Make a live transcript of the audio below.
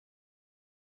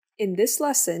In this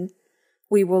lesson,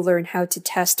 we will learn how to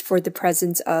test for the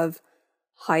presence of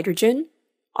hydrogen,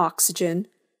 oxygen,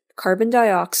 carbon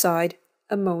dioxide,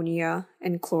 ammonia,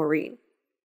 and chlorine.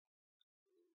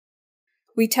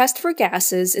 We test for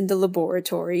gases in the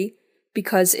laboratory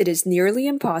because it is nearly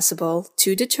impossible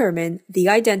to determine the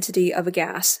identity of a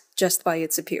gas just by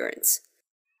its appearance.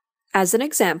 As an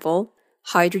example,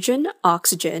 hydrogen,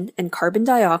 oxygen, and carbon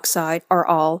dioxide are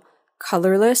all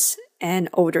colourless and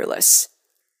odourless.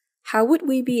 How would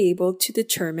we be able to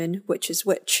determine which is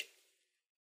which?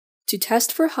 To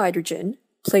test for hydrogen,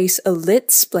 place a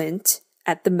lit splint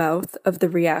at the mouth of the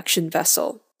reaction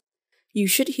vessel. You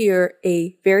should hear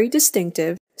a very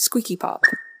distinctive squeaky pop,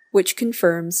 which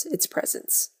confirms its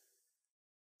presence.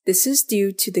 This is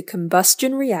due to the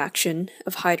combustion reaction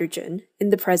of hydrogen in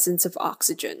the presence of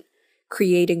oxygen,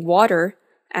 creating water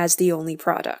as the only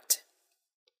product.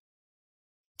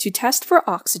 To test for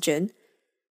oxygen,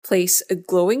 place a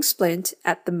glowing splint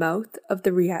at the mouth of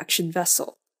the reaction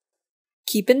vessel.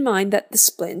 Keep in mind that the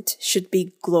splint should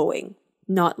be glowing,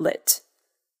 not lit.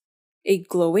 A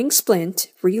glowing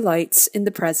splint relights in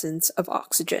the presence of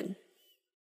oxygen.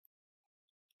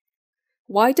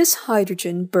 Why does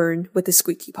hydrogen burn with a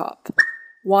squeaky pop?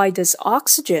 Why does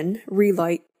oxygen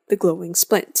relight the glowing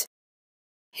splint?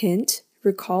 Hint: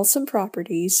 recall some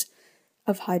properties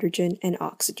of hydrogen and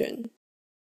oxygen.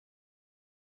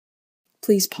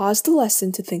 Please pause the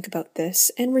lesson to think about this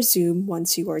and resume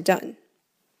once you are done.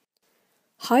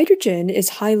 Hydrogen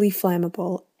is highly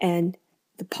flammable, and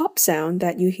the pop sound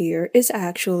that you hear is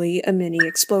actually a mini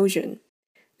explosion.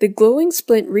 The glowing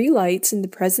splint relights in the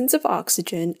presence of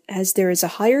oxygen as there is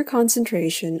a higher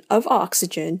concentration of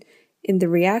oxygen in the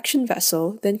reaction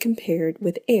vessel than compared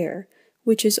with air,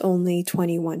 which is only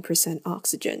 21%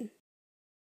 oxygen.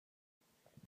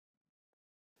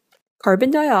 Carbon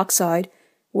dioxide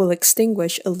will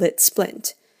extinguish a lit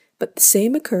splint, but the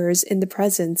same occurs in the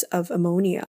presence of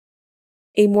ammonia.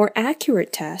 A more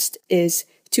accurate test is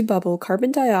to bubble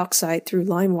carbon dioxide through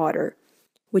lime water,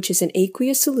 which is an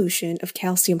aqueous solution of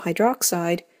calcium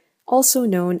hydroxide, also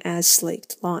known as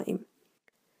slaked lime.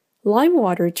 Lime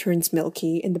water turns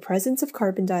milky in the presence of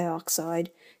carbon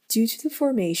dioxide due to the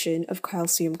formation of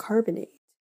calcium carbonate.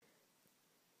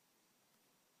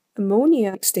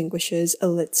 Ammonia extinguishes a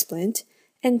lit splint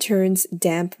and turns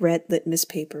damp red litmus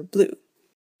paper blue.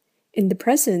 In the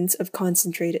presence of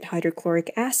concentrated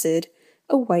hydrochloric acid,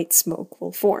 a white smoke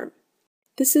will form.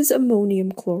 This is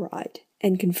ammonium chloride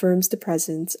and confirms the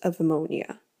presence of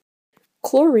ammonia.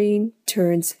 Chlorine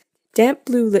turns damp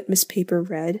blue litmus paper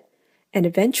red and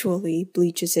eventually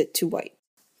bleaches it to white.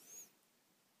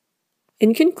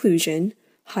 In conclusion,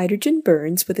 hydrogen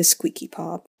burns with a squeaky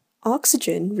pop,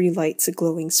 oxygen relights a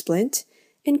glowing splint,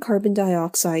 and carbon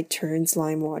dioxide turns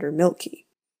lime water milky.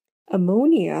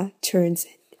 Ammonia turns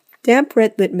damp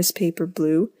red litmus paper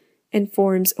blue and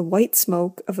forms a white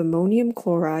smoke of ammonium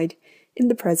chloride in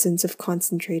the presence of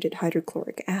concentrated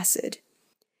hydrochloric acid.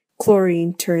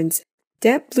 Chlorine turns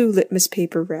damp blue litmus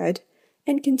paper red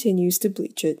and continues to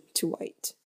bleach it to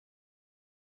white.